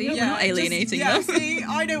audience. See, yeah, we're not alienating them. See,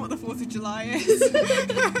 I know what the 4th of July is.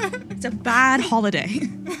 It's a bad holiday.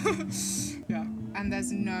 Yeah, and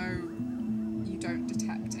you don't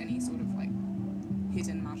detect any sort of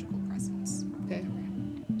hidden magical presence. Okay,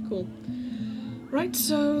 cool. Right,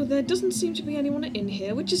 so there doesn't seem to be anyone in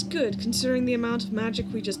here, which is good, considering the amount of magic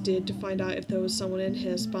we just did to find out if there was someone in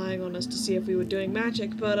here spying on us to see if we were doing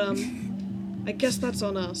magic, but, I guess that's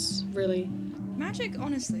on us, really. Magic,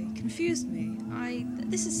 honestly, confused me. I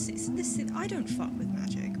don't fuck with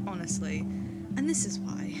magic, honestly, and this is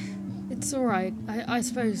why. It's alright. I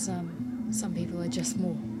suppose, some people are just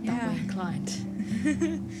more that way inclined.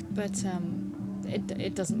 But,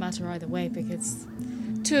 it doesn't matter either way, because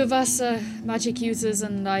 2 of us are magic users,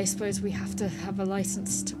 and I suppose we have to have a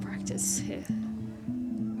license to practice here.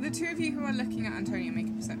 The 2 of you who are looking at Antonia, make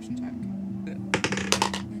a perception check.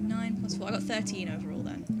 9 plus 4. I got 13 overall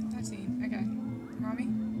then. 13, okay. Rami?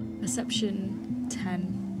 Perception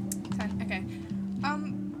 10. 10, okay.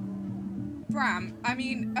 Bram,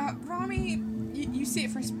 Rami, you see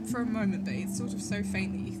it for a moment, but it's sort of so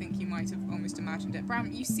faint that you think you might have almost imagined it.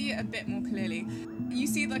 Bram, you see it a bit more clearly. You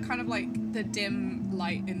see the kind of the dim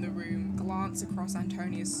light in the room glance across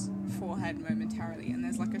Antonia's forehead momentarily, and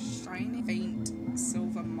there's a shiny, faint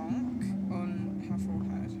silver mark on her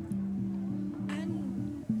forehead.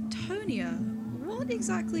 Antonia, what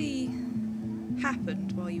exactly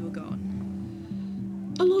happened while you were gone?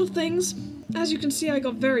 A lot of things. As you can see, I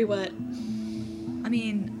got very wet. I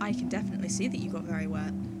mean, I can definitely see that you got very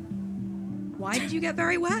wet. Why did you get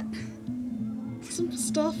very wet? Some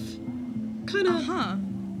stuff. Kinda... Uh-huh.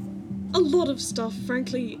 A lot of stuff,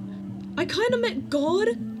 frankly. I kinda met God,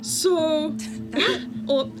 so...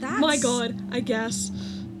 or my God, I guess.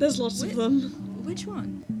 There's lots of them. Which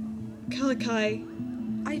one? Kalakai.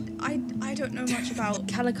 I don't know much about...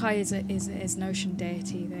 Kalakai is an ocean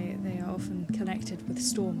deity. They are often connected with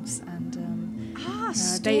storms, and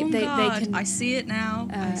Storm they God. can. I see it now.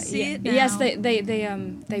 I see it now. Yes,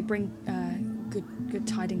 they bring good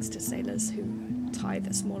tidings to sailors who tithe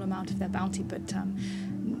a small amount of their bounty, but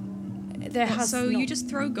there has So not... you just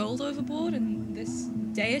throw gold overboard and this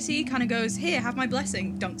deity kind of goes, here, have my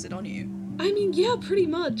blessing, dunks it on you. I mean, yeah, pretty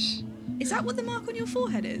much. Is that what the mark on your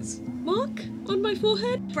forehead is? Mark? On my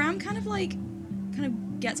forehead? Bram kind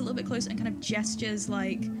of gets a little bit closer and kind of gestures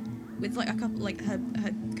like with like a couple like her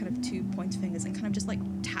kind of 2 pointer fingers and kind of just like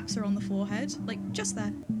taps her on the forehead, like just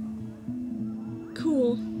there.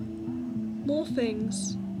 Cool. More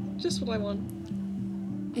things. Just what I want.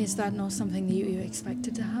 Is that not something that you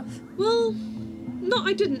expected to have? Well, no,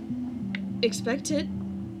 I didn't expect it.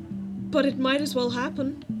 But it might as well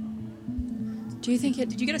happen. Do you think it...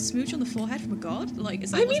 Did you get a smooch on the forehead from a god? Like,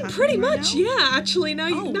 is that I what's mean, happening pretty right much, now? yeah, actually, now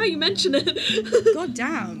you mention it. God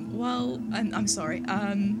damn. Well, I'm sorry.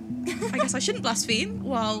 I guess I shouldn't blaspheme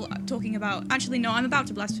while talking about... Actually, no, I'm about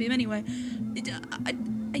to blaspheme anyway.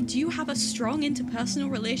 Do you have a strong interpersonal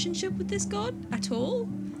relationship with this god at all?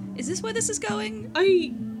 Is this where this is going?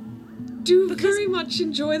 I do very much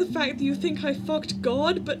enjoy the fact that you think I fucked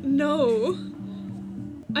God, but no.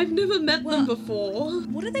 I've never met them before.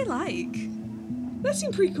 What are they like? That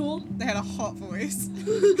seemed pretty cool. They had a hot voice.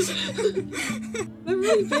 They're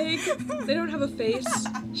really big. They don't have a face.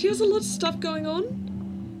 She has a lot of stuff going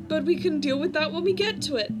on, but we can deal with that when we get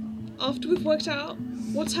to it, after we've worked out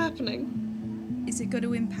what's happening. Is it going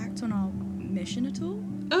to impact on our mission at all?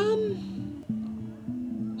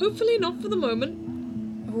 Hopefully not for the moment.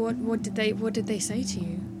 What did they say to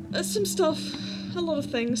you? Some stuff. A lot of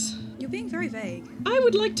things. You're being very vague. I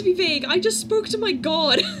would like to be vague. I just spoke to my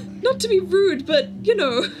god. Not to be rude, but, you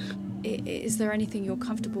know. Is there anything you're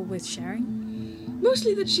comfortable with sharing?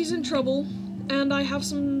 Mostly that she's in trouble, and I have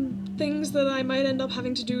some things that I might end up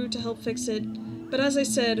having to do to help fix it. But as I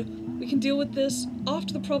said, we can deal with this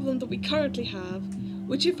after the problem that we currently have,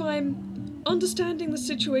 which if I'm understanding the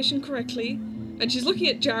situation correctly, and she's looking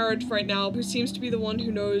at Jared right now, who seems to be the one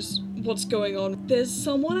who knows what's going on. There's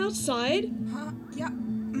someone outside. Huh? Yeah.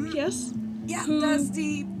 Yes? Yeah, Who- there's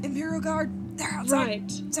the Imperial Guard. They're outside.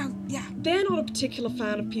 Right. So, yeah. They're not a particular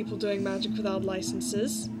fan of people doing magic without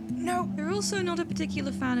licenses. No. They're also not a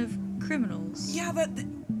particular fan of criminals. Yeah,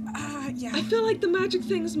 yeah. I feel like the magic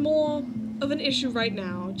thing's more of an issue right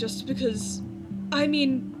now, just because, I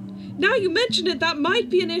mean, now you mention it, that might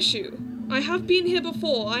be an issue. I have been here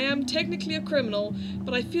before, I am technically a criminal,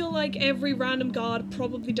 but I feel like every random guard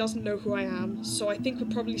probably doesn't know who I am, so I think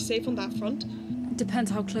we're probably safe on that front. It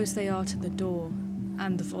depends how close they are to the door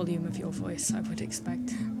and the volume of your voice, I would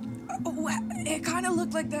expect. It kind of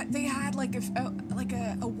looked like that they had like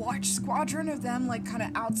a watch squadron of them like kind of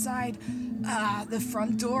outside the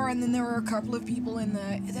front door, and then there were a couple of people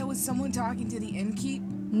there was someone talking to the innkeep.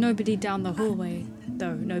 Nobody down the hallway,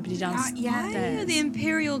 though. Nobody downstairs. yeah. Why are the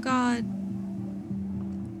Imperial Guard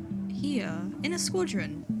here in a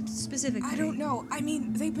squadron specifically? I don't know. I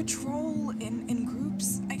mean, they patrol in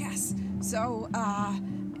groups, I guess. So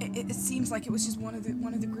it seems like it was just one of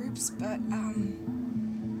the groups, but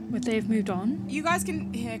Would they have moved on? you guys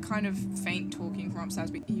can hear kind of faint talking from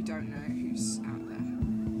upstairs, but you don't know who's out there.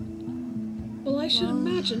 Well, I should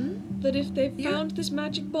imagine that if they've Yeah. found this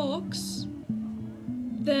magic box,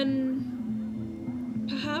 then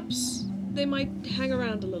perhaps they might hang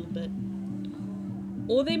around a little bit.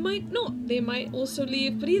 Or they might not. They might also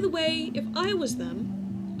leave. But either way, if I was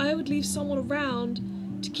them, I would leave someone around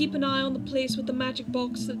to keep an eye on the place with the magic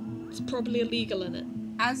box that's probably illegal in it.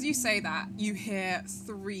 As you say that, you hear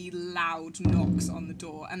 3 loud knocks on the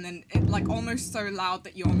door, and then it like almost so loud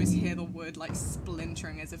that you almost hear the wood like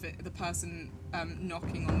splintering, as if the person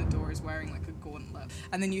knocking on the door is wearing like a gauntlet.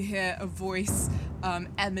 And then you hear a voice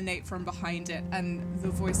emanate from behind it, and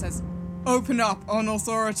the voice says, "Open up on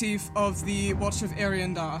authority of the Watch of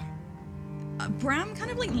Iriandar." Bram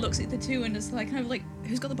kind of like looks at the two and is like kind of like,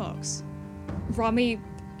 who's got the box? Rami...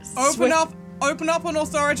 Open up on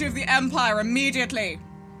authority of the Empire immediately.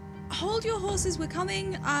 Hold your horses, we're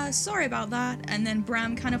coming. Sorry about that. And then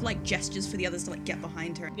Bram kind of like gestures for the others to like get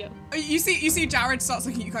behind her. Yeah. You see Jared starts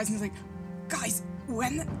looking at you guys and he's like, "Guys,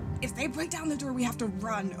 when if they break down the door, we have to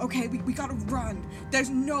run. Okay, we gotta run. There's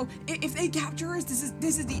no. If they capture us,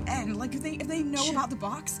 this is the end. Like if they know about the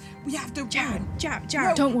box, we have to run. Jared,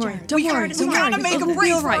 No, Don't worry. Jared, Don't we worry. gotta, Don't we worry. gotta make It'll a be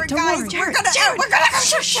break all for right. it, Don't guys. worry. We're gonna. Jared,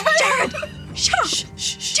 shut up. Jared,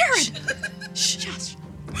 shush.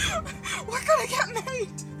 We're gonna get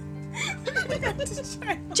made. We're gonna get to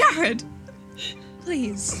jail. Jared,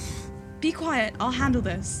 please be quiet. I'll handle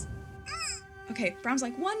this. Okay, Bram's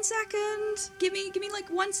like, 1 second. Give me like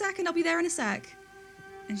 1 second. I'll be there in a sec.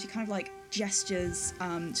 And she kind of like gestures.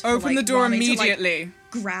 Open the door Rami to, immediately.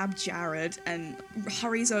 grab Jared and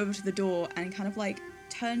hurries over to the door and kind of like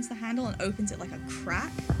turns the handle and opens it like a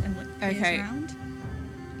crack and like peers Okay. around.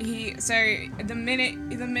 The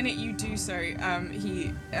minute you do so,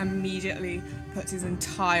 he immediately puts his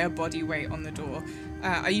entire body weight on the door.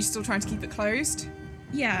 Are you still trying to keep it closed?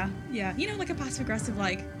 Yeah. You know, like a passive aggressive,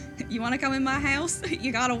 like, you want to come in my house?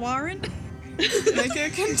 You got a warrant? Make a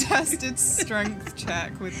contested strength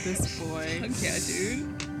check with this boy. Yeah, dude.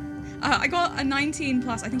 I got a 19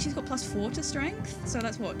 plus. I think she's got +4 to strength, so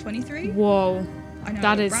that's what, 23? Whoa. I know.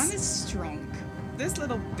 That is- Bram is strong. This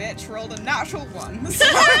little bitch rolled a natural 1.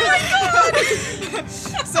 Oh my god!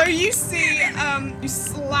 So you see, you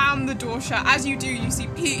slam the door shut. As you do, you see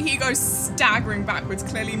he goes staggering backwards,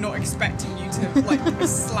 clearly not expecting you to like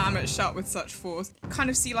slam it shut with such force.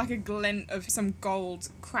 Kind of see like a glint of some gold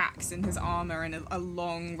cracks in his armor and a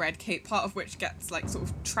long red cape, part of which gets like sort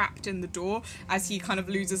of trapped in the door as he kind of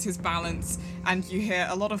loses his balance, and you hear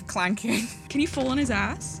a lot of clanking. Can you fall on his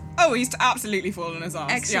ass? Oh, he's absolutely fallen his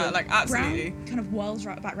ass. Excellent. Yeah, like absolutely. Bram kind of whirls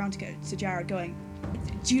back round to Jared going,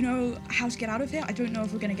 do you know how to get out of here? I don't know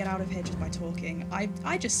if we're going to get out of here just by talking.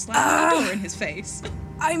 I just slammed the door in his face.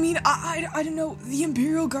 I mean, I don't know. The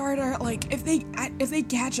Imperial Guard are like, if they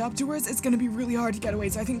catch up to us, it's gonna be really hard to get away.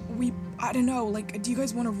 So I think I don't know. Like, do you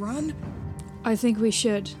guys want to run? I think we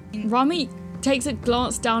should. Rami takes a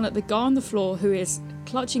glance down at the guy on the floor who is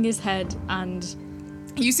clutching his head, and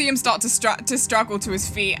You see him start to struggle to his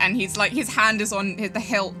feet, and he's like, his hand is on the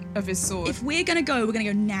hilt of his sword. If we're going to go, we're going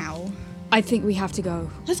to go now. I think we have to go.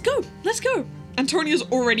 Let's go. Antonia's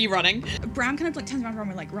already running. Bram kind of like turns around to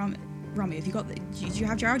Rami like, Rami, have you got do you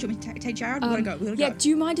have Jared? Do you want me to take Jared? We gotta go. Yeah. Do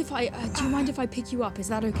you mind if I pick you up? Is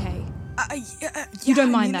that okay? You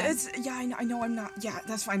don't mind that? I know I'm not. Yeah,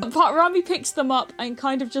 that's fine. But Rami picks them up and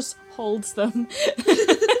kind of just holds them.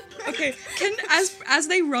 Okay, can as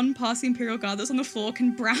they run past the Imperial Guard that's on the floor,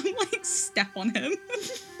 can Bram like step on him?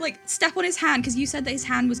 Like step on his hand, because you said that his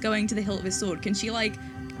hand was going to the hilt of his sword. Can she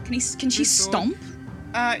His sword? stomp?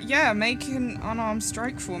 Yeah, make an unarmed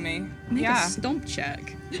strike for me. Make yeah. a stomp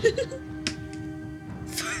check.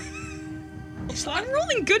 I'm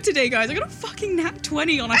rolling good today, guys. I got a fucking nat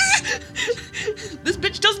 20 on a... This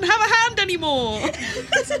bitch doesn't have a hand anymore.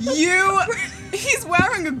 He's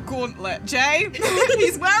wearing a gauntlet, Jay.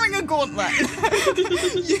 He's wearing a gauntlet.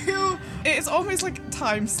 It's almost like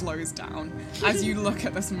time slows down as you look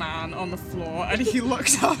at this man on the floor and he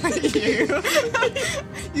looks up at you.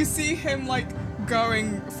 You see him like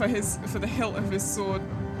going for the hilt of his sword,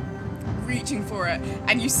 reaching for it,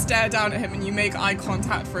 and you stare down at him and you make eye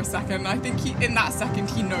contact for a second. I think in that second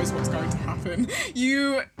he knows what's going to happen.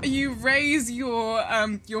 You raise your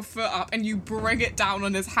foot up and you bring it down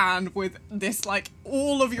on his hand with this like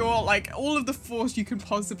all of the force you can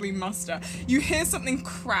possibly muster. You hear something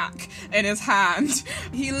crack in his hand.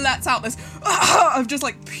 He lets out this of just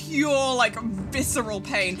like pure like visceral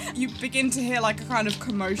pain. You begin to hear like a kind of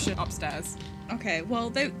commotion upstairs. Okay, well,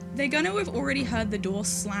 they're gonna have already heard the door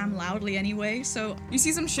slam loudly anyway, so... You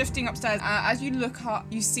see some shifting upstairs. As you look up,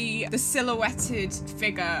 you see the silhouetted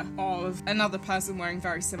figure of another person wearing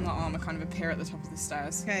very similar armor kind of appear at the top of the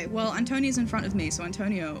stairs. Okay, well, Antonia's in front of me, so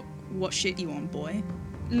Antonio, what shit you on, boy?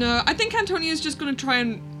 No, I think Antonia's just gonna try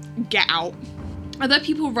and get out. Are there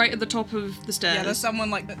people right at the top of the stairs? Yeah, there's someone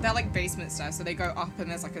they're like basement stairs, so they go up and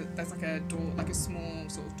there's like a door, like a small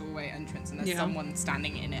sort of doorway entrance, and there's someone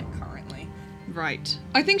standing in it currently. Right.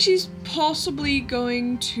 I think she's possibly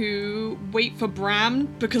going to wait for Bram,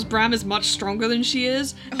 because Bram is much stronger than she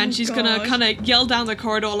is, and she's gonna kind of yell down the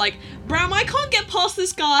corridor like, Bram, I can't get past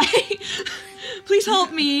this guy. Please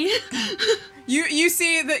help me. You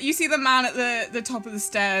see the man at the top of the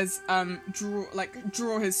stairs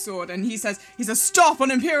draw his sword, and he says stop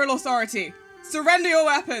on Imperial authority. Surrender your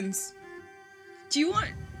weapons. Do you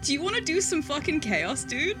want to do some fucking chaos,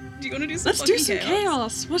 dude? Do you want to do some Let's fucking do some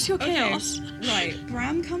chaos. What's your chaos? Right.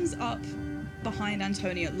 Bram comes up behind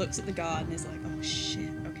Antonia, looks at the guard, and is like, oh shit,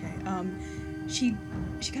 okay. She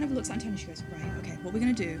kind of looks at Antonia, she goes, right, okay, what we're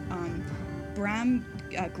gonna do, Bram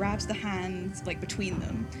grabs the hands, like, between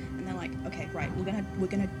them, and they're like, okay, right, we're gonna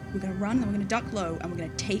run, and then we're gonna duck low, and we're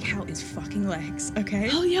gonna take out his fucking legs, okay?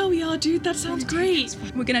 Hell yeah, we are, dude. That sounds great.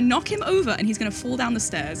 We're gonna knock him over, and he's gonna fall down the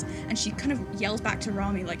stairs. And she kind of yells back to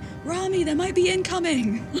Rami, like, Rami, there might be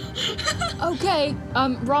incoming. Okay,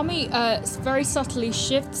 Rami very subtly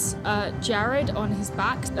shifts Jared on his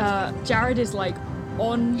back. Jared is like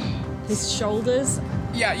on his shoulders.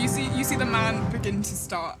 Yeah, you see the man begin to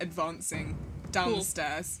start advancing down the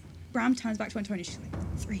stairs. Bram turns back to Antonia, she's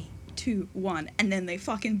like, 3, 2, 1, and then they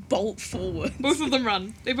fucking bolt forward. Both of them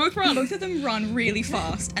run. They both run. Both of them run really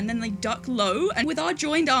fast, and then they duck low, and with our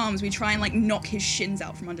joined arms, we try and like knock his shins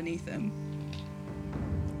out from underneath him.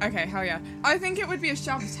 Okay, hell yeah. I think it would be a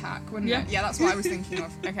shove attack, wouldn't it? Yeah, that's what I was thinking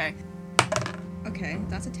of. Okay. Okay,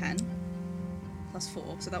 that's a 10. Plus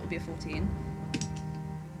 4, so that would be a 14.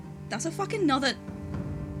 That's a fucking another...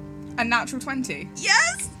 A natural 20.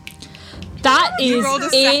 Yes! That You is rolled a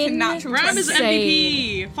second natural Ram is 20.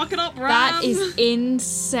 MVP. Fuck it up, Ram. That is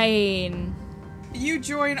insane. You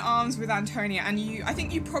join arms with Antonia, and I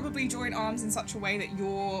think you probably join arms in such a way that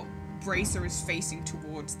your bracer is facing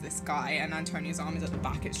towards this guy, and Antonia's arm is at the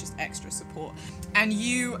back. It's just extra support. And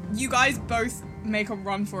you guys both make a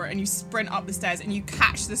run for it, and you sprint up the stairs, and you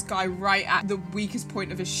catch this guy right at the weakest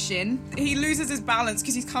point of his shin. He loses his balance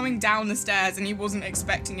because he's coming down the stairs, and he wasn't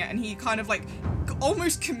expecting it, and he kind of like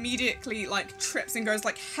almost comedically like trips and goes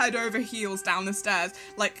like head over heels down the stairs,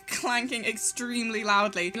 like clanking extremely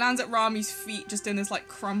loudly. He lands at Rami's feet just in this like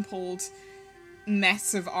crumpled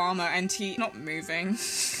mess of armor, and he not moving.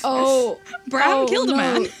 Oh, Bram killed a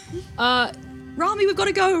no. man. Rami, we've got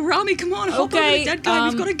to go. Rami, come on, hop over the dead guy.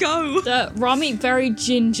 We've got to go. Rami very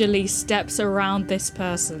gingerly steps around this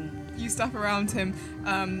person. You step around him,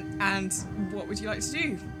 and what would you like to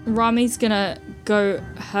do? Rami's gonna go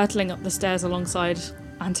hurtling up the stairs alongside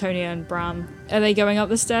Antonia and Bram. Are they going up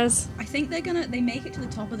the stairs? I think they make it to the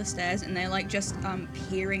top of the stairs, and they're like just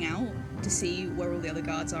peering out to see where all the other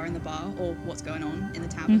guards are in the bar, or what's going on in the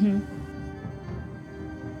tavern. Mm-hmm.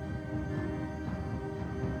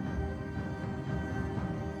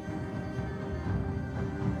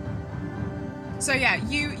 So yeah,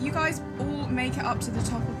 you guys all make it up to the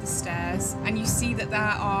top of the stairs, and you see that there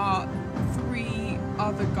are 3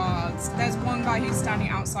 other guards. There's one guy who's standing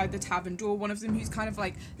outside the tavern door, one of them who's kind of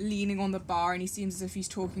like leaning on the bar, and he seems as if he's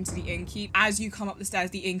talking to the innkeep. As you come up the stairs,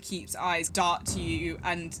 the innkeep's eyes dart to you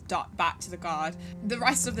and dart back to the guard. The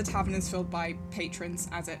rest of the tavern is filled by patrons,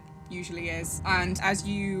 as it usually is, and as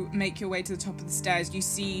you make your way to the top of the stairs, you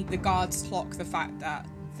see the guards clock the fact that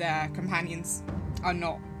their companions are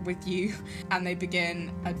not with you, and they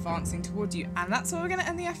begin advancing towards you. And that's where we're going to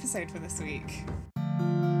end the episode for this week.